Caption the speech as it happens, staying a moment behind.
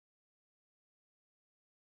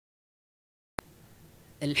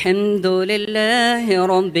الحمد لله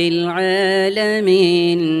رب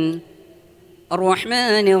العالمين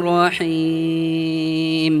الرحمن الرحيم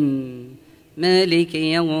مالك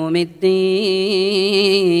يوم الدين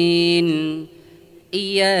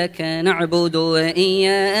إياك نعبد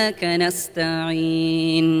وإياك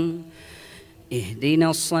نستعين اهدنا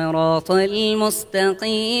الصراط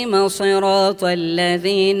المستقيم صراط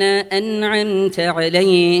الذين أنعمت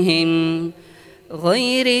عليهم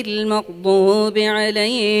غير المغضوب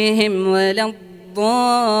عليهم ولا الضالين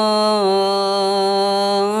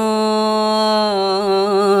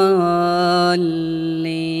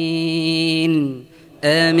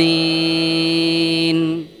آمين.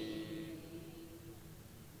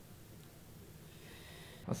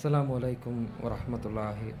 السلام علیکم ورحمۃ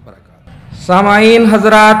اللہ وبرکاتہ. سامعین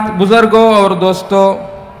حضرات، بزرگوں اور دوستوں،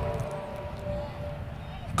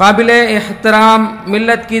 قابل احترام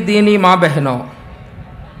ملت کی دینی ماں بہنوں،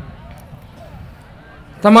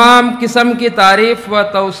 تمام قسم کی تعریف و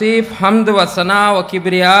توصیف، حمد و ثنا و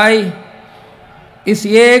کبریائی اس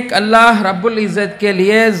ایک اللہ رب العزت کے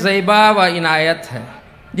لیے زیبا و عنایت ہے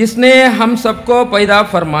جس نے ہم سب کو پیدا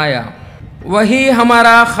فرمایا. وہی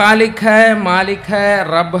ہمارا خالق ہے، مالک ہے،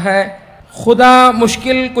 رب ہے. خدا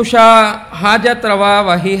مشکل کشا، حاجت روا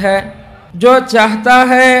وہی ہے. جو چاہتا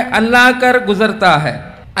ہے اللہ کر گزرتا ہے،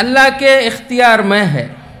 اللہ کے اختیار میں ہے.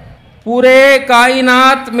 پورے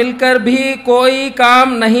کائنات مل کر بھی کوئی کام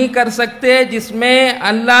نہیں کر سکتے جس میں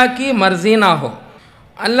اللہ کی مرضی نہ ہو.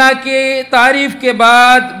 اللہ کی تعریف کے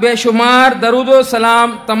بعد بے شمار درود و سلام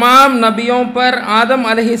تمام نبیوں پر، آدم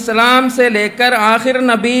علیہ السلام سے لے کر آخر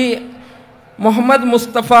نبی محمد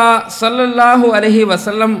مصطفیٰ صلی اللہ علیہ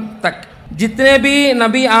وسلم تک جتنے بھی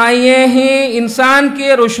نبی آئے ہیں انسان کی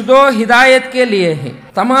رشد و ہدایت کے لیے ہیں.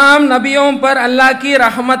 تمام نبیوں پر اللہ کی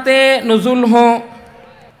رحمتیں نزول ہوں.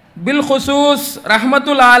 بالخصوص رحمت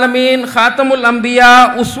العالمین خاتم الانبیاء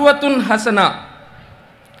اسوۃ حسنہ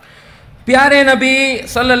پیارے نبی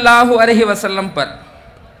صلی اللہ علیہ وسلم پر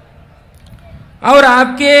اور آپ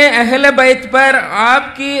کے اہل بیت پر، آپ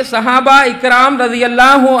کی صحابہ اکرام رضی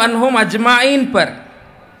اللہ عنہم اجمعین پر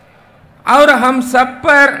اور ہم سب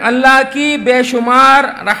پر اللہ کی بے شمار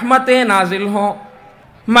رحمتیں نازل ہوں.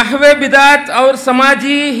 محو بدعت اور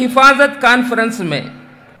سماجی حفاظت کانفرنس میں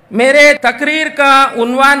میرے تقریر کا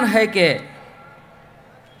عنوان ہے کہ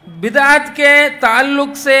بدعت کے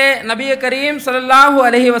تعلق سے نبی کریم صلی اللہ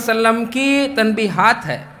علیہ وسلم کی تنبیہات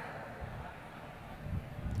ہے.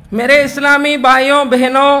 میرے اسلامی بھائیوں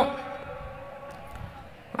بہنوں،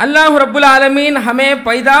 اللہ رب العالمین ہمیں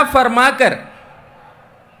پیدا فرما کر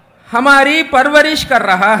ہماری پرورش کر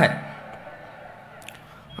رہا ہے.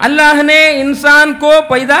 اللہ نے انسان کو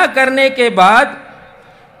پیدا کرنے کے بعد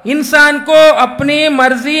انسان کو اپنی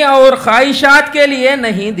مرضی اور خواہشات کے لیے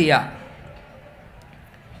نہیں دیا،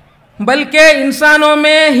 بلکہ انسانوں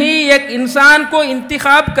میں ہی ایک انسان کو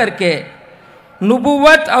انتخاب کر کے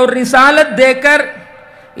نبوت اور رسالت دے کر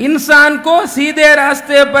انسان کو سیدھے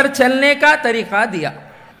راستے پر چلنے کا طریقہ دیا.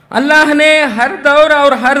 اللہ نے ہر دور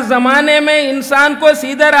اور ہر زمانے میں انسان کو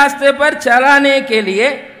سیدھے راستے پر چلانے کے لیے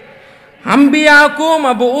انبیاء کو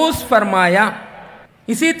مبعوث فرمایا.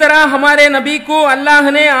 اسی طرح ہمارے نبی کو اللہ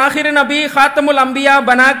نے آخر نبی خاتم الانبیاء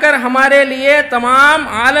بنا کر ہمارے لیے تمام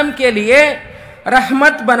عالم کے لیے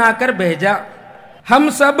رحمت بنا کر بھیجا. ہم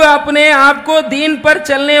سب اپنے آپ کو دین پر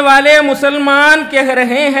چلنے والے مسلمان کہہ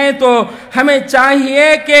رہے ہیں، تو ہمیں چاہیے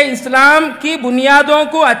کہ اسلام کی بنیادوں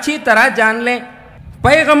کو اچھی طرح جان لیں.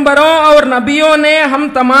 پیغمبروں اور نبیوں نے ہم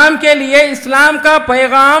تمام کے لیے اسلام کا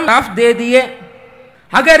پیغام صاف دے دیے.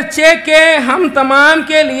 اگرچہ کہ ہم تمام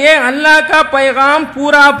کے لیے اللہ کا پیغام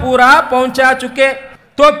پورا پہنچا چکے،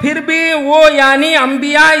 تو پھر بھی وہ یعنی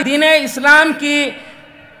انبیاء دین اسلام کی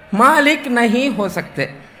مالک نہیں ہو سکتے،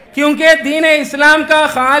 کیونکہ دین اسلام کا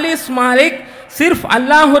خالص مالک صرف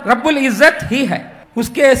اللہ رب العزت ہی ہے. اس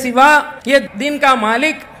کے سوا یہ دین کا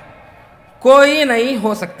مالک کوئی نہیں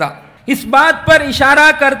ہو سکتا. اس بات پر اشارہ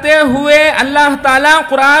کرتے ہوئے اللہ تعالیٰ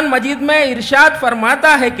قرآن مجید میں ارشاد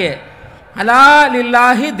فرماتا ہے کہ الا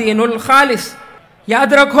للہ دین الخالص.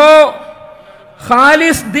 یاد رکھو،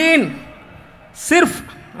 خالص دین صرف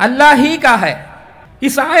اللہ ہی کا ہے.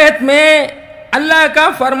 اس آیت میں اللہ کا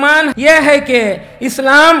فرمان یہ ہے کہ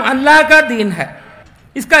اسلام اللہ کا دین ہے.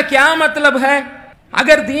 اس کا کیا مطلب ہے؟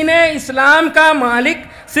 اگر دین اسلام کا مالک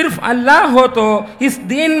صرف اللہ ہو تو اس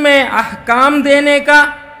دین میں احکام دینے کا،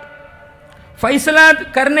 فیصلہ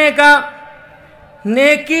کرنے کا،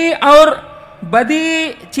 نیکی اور بدی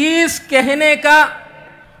چیز کہنے کا،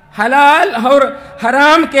 حلال اور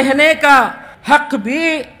حرام کہنے کا حق بھی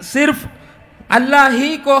صرف اللہ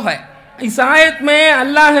ہی کو ہے. اس آیت میں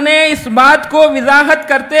اللہ نے اس بات کو وضاحت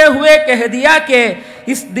کرتے ہوئے کہہ دیا کہ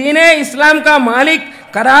اس دین اسلام کا مالک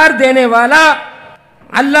قرار دینے والا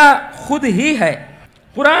اللہ خود ہی ہے۔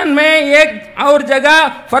 قرآن میں ایک اور جگہ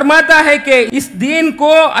فرماتا ہے کہ اس دین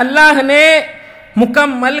کو اللہ نے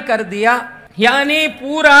مکمل کر دیا، یعنی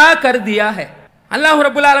پورا کر دیا ہے۔ اللہ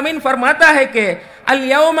رب العالمین فرماتا ہے کہ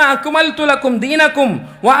الیوم اکملت لکم دینکم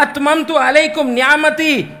واتممت علیکم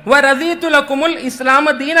نعمتی ورضیت لکم الاسلام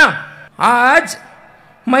دینا۔ آج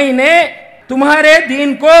میں نے تمہارے دین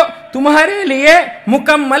کو تمہارے لیے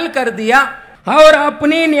مکمل کر دیا اور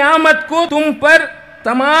اپنی نعمت کو تم پر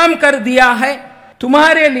تمام کر دیا ہے،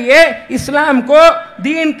 تمہارے لیے اسلام کو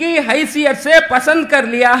دین کی حیثیت سے پسند کر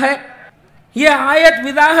لیا ہے۔ یہ آیت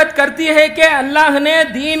وضاحت کرتی ہے کہ اللہ نے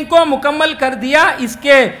دین کو مکمل کر دیا، اس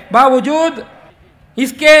کے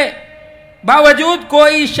باوجود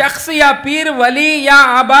کوئی شخص یا پیر ولی یا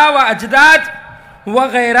آبا و اجداد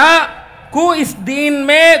وغیرہ کو اس دین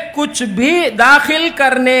میں کچھ بھی داخل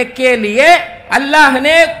کرنے کے لیے اللہ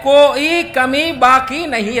نے کوئی کمی باقی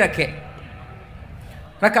نہیں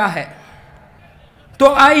رکھا ہے۔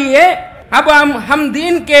 تو آئیے اب ہم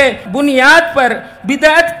دین کے بنیاد پر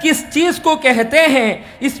بدعت کس چیز کو کہتے ہیں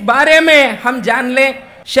اس بارے میں ہم جان لیں۔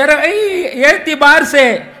 شرعی اعتبار سے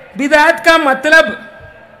بدعت کا مطلب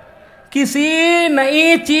کسی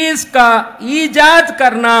نئی چیز کا ایجاد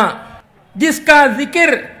کرنا جس کا ذکر،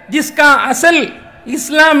 جس کا اصل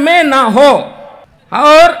اسلام میں نہ ہو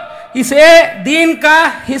اور اسے دین کا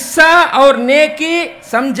حصہ اور نیکی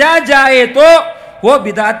سمجھا جائے تو وہ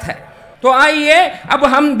بدعت ہے۔ تو آئیے اب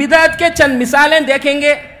ہم بدعت کے چند مثالیں دیکھیں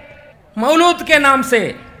گے۔ مولود کے نام سے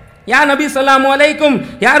یا نبی سلام علیکم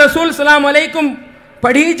یا رسول سلام علیکم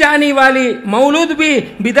پڑھی جانے والی مولود بھی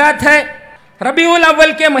بدعت ہے۔ ربیع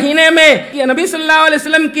الاول کے مہینے میں یہ نبی صلی اللہ علیہ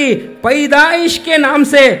وسلم کی پیدائش کے نام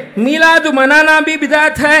سے میلاد منانا بھی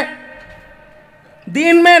بدعت ہے،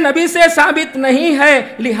 دین میں نبی سے ثابت نہیں ہے،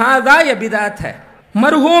 لہذا یہ بدعت ہے۔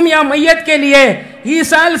 مرحوم یا میت کے لیے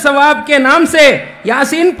ایصال ثواب کے نام سے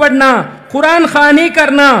یاسین پڑھنا، قرآن خوانی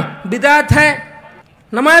کرنا بدعت ہے۔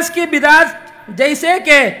 نماز کی بدعت جیسے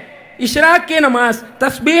کہ اشراق کی نماز،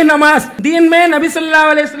 تسبیح نماز دین میں نبی صلی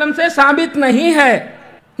اللہ علیہ وسلم سے ثابت نہیں ہے،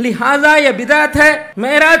 لہذا یہ بدعت ہے۔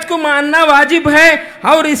 معراج کو ماننا واجب ہے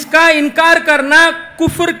اور اس کا انکار کرنا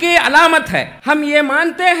کفر کی علامت ہے۔ ہم یہ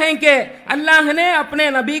مانتے ہیں کہ اللہ نے اپنے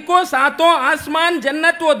نبی کو ساتوں آسمان،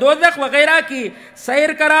 جنت و دوزخ وغیرہ کی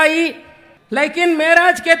سیر کرائی، لیکن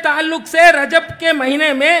معراج کے تعلق سے رجب کے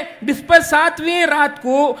مہینے میں بسپت 7ویں رات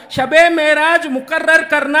کو شب معراج مقرر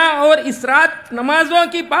کرنا اور اس رات نمازوں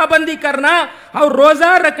کی پابندی کرنا اور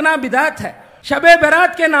روزہ رکھنا بدعت ہے۔ شب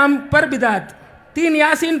برات کے نام پر بدعت، 3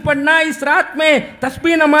 یاسین پڑھنا، اس رات میں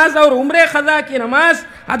تسبیح نماز اور عمر قضا کی نماز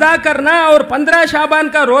ادا کرنا اور 15 شعبان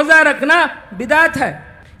کا روزہ رکھنا بدعت ہے۔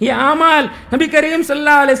 یہ اعمال نبی کریم صلی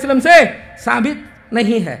اللہ علیہ وسلم سے ثابت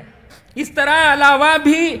نہیں ہے۔ اس طرح علاوہ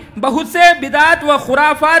بھی بہت سے بدعت و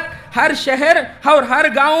خرافات ہر شہر اور ہر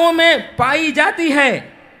گاؤں میں پائی جاتی ہے۔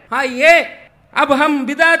 آئیے اب ہم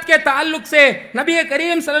بدعت کے تعلق سے نبی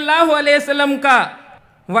کریم صلی اللہ علیہ وسلم کا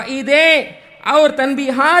وعیدیں اور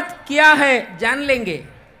تنبیہات کیا ہے جان لیں گے۔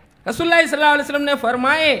 رسول اللہ صلی اللہ علیہ وسلم نے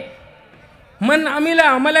فرمائے من عمل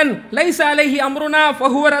عملا لیس علیہ امرنا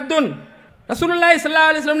فہو رد۔ رسول اللہ صلی اللہ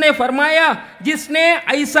علیہ وسلم نے فرمایا جس نے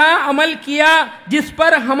ایسا عمل کیا جس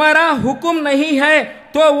پر ہمارا حکم نہیں ہے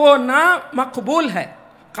تو وہ نامقبول ہے،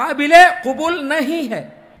 قابل قبول نہیں ہے۔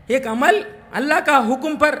 ایک عمل اللہ کا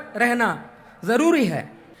حکم پر رہنا ضروری ہے،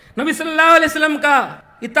 نبی صلی اللہ علیہ وسلم کا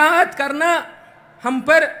اطاعت کرنا ہم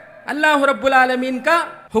پر اللہ رب العالمین کا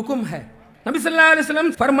حکم ہے۔ نبی صلی اللہ علیہ وسلم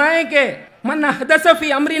فرمائے کہ من احدث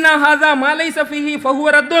فی امرنا ھذا ما لیس فیہ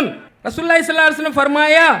فہو رد۔ رسول اللہ صلی اللہ علیہ وسلم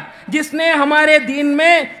فرمایا جس نے ہمارے دین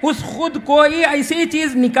میں اس خود کوئی ایسی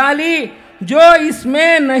چیز نکالی جو اس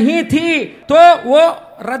میں نہیں تھی تو وہ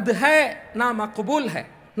رد ہے، نامقبول ہے۔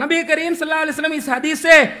 نبی کریم صلی اللہ علیہ وسلم اس حدیث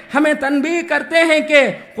سے ہمیں تنبیہ کرتے ہیں کہ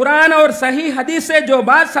قرآن اور صحیح حدیث سے جو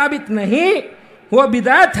بات ثابت نہیں وہ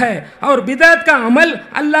بدعت ہے، اور بدعت کا عمل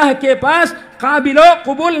اللہ کے پاس قابل و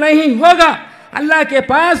قبول نہیں ہوگا، اللہ کے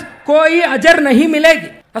پاس کوئی اجر نہیں ملے گی۔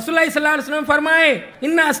 رسول اللہ صلی اللہ علیہ وسلم فرمائے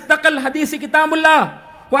ان اصدق الحدیث کتاب اللہ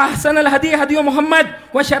واحسن الہدی ہدی محمد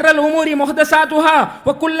وشر الامور محدثاتها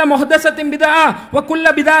وکل محدثۃ بدعہ وکل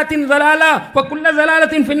بدعۃ ضلالہ وکل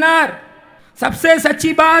ضلالۃ فی النار۔ سب سے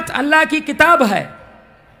سچی بات اللہ کی کتاب ہے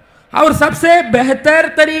اور سب سے بہتر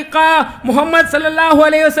طریقہ محمد صلی اللہ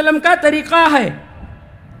علیہ وسلم کا طریقہ ہے۔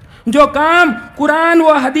 جو کام قرآن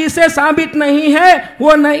و حدیث سے ثابت نہیں ہے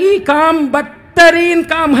وہ نئی کام بدترین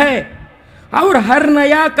کام ہے، اور ہر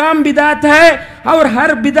نیا کام بدعت ہے، اور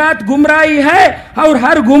ہر بدعت گمراہی ہے، اور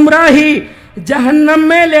ہر گمراہی جہنم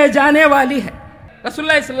میں لے جانے والی ہے۔ رسول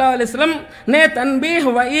اللہ صلی اللہ علیہ وسلم نے تنبیہ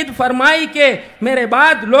وعید فرمائی کہ میرے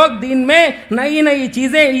بعد لوگ دین میں نئی نئی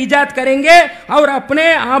چیزیں ایجاد کریں گے اور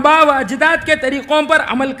اپنے آبا و اجداد کے طریقوں پر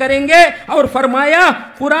عمل کریں گے، اور فرمایا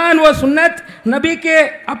قرآن و سنت نبی کے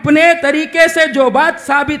اپنے طریقے سے جو بات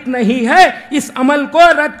ثابت نہیں ہے اس عمل کو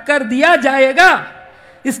رد کر دیا جائے گا۔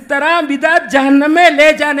 اس طرح بدعت جہنم میں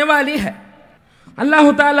لے جانے والی ہے۔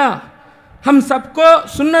 اللہ تعالی ہم سب کو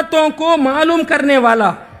سنتوں کو معلوم کرنے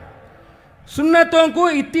والا، سنتوں کو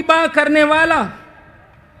اتباع کرنے والا،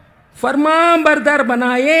 فرمان بردار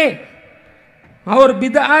بنائے اور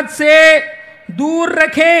بدعات سے دور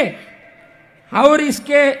رکھیں اور اس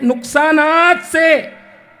کے نقصانات سے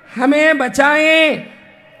ہمیں بچائیں۔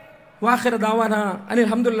 وآخر دعوانا ان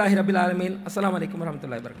الحمدللہ رب العالمین۔ السلام علیکم ورحمۃ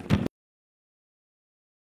اللہ وبرکاتہ۔